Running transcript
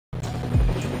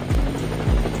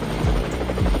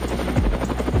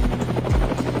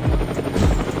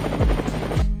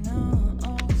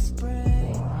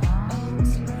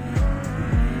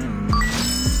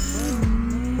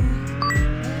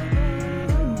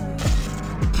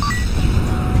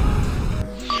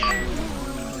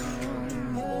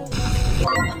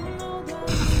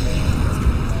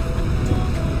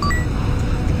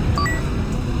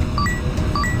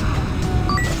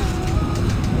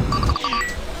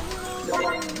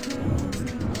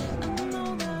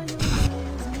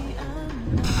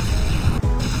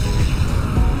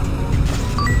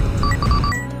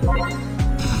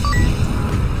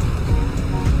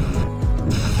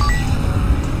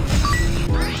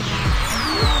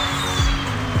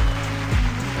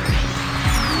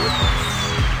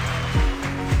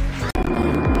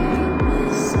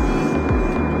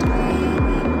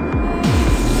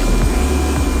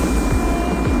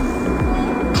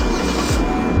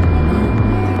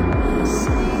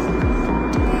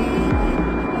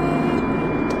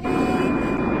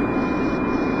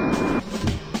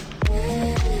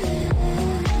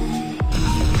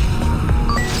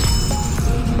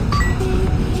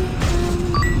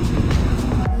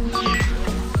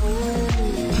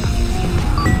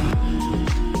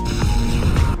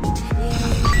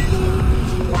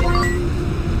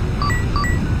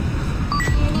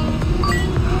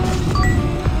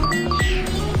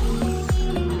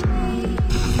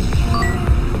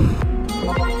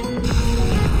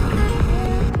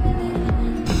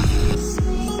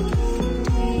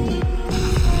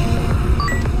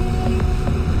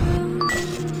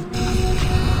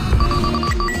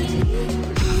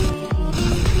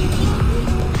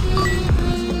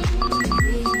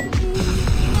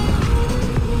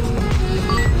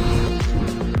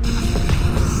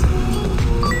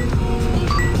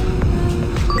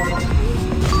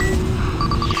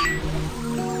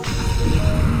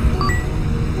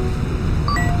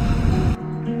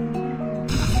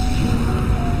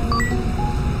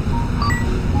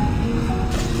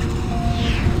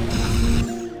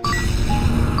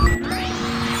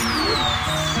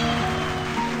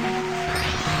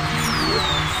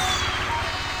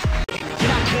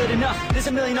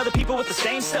a million other people with the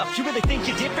same stuff. You really think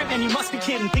you're different? Man, you must be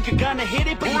kidding. Think you're gonna hit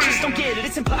it, but you just don't get it.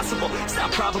 It's impossible, it's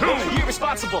not probable, you're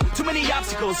irresponsible. Too many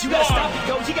obstacles, you gotta stop and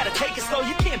go. You gotta take it slow,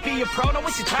 you can't be a pro. Don't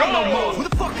waste your time no more. Who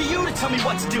the fuck are you to tell me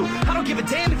what to do? I don't give a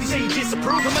damn if you say you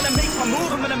disapprove. I'm gonna make my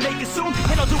move, I'm gonna make it soon.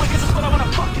 And I'll do it cause it's what I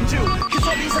wanna fucking do. Cause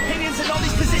all these opinions and all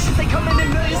these positions, they come in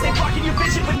millions, they blocking your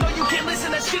vision. But no, you can't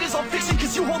listen, that shit is all fiction.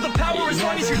 Cause you hold the power as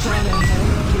long as you're driven.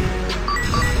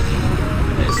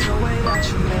 There's no way that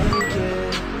you make it.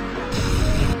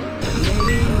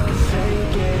 Maybe you can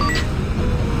fake it,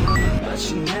 but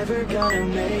you're never gonna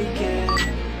make it.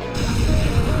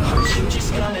 Aren't you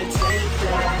just gonna take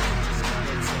that?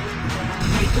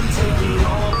 Make them take it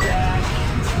all back.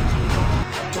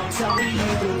 Don't tell me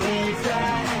you believe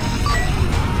that.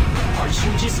 Aren't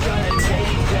you just gonna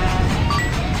take that?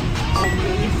 Or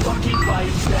will you fucking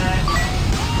fight that?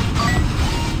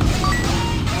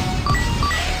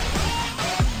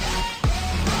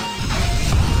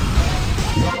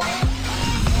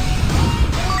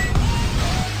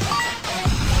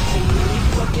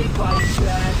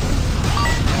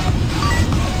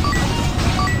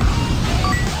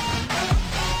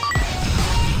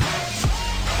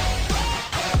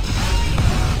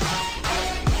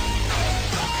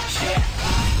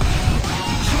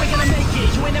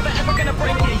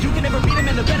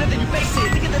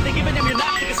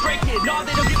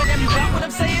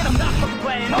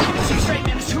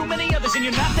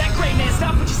 You're not that great, man.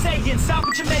 Stop what you're saying, stop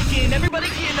what you're making. Everybody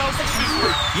here knows that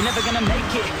you're never gonna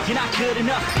make it. You're not good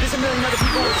enough. There's a million other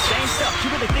people with the same stuff. You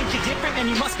really think you're different, and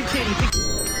you must be kidding.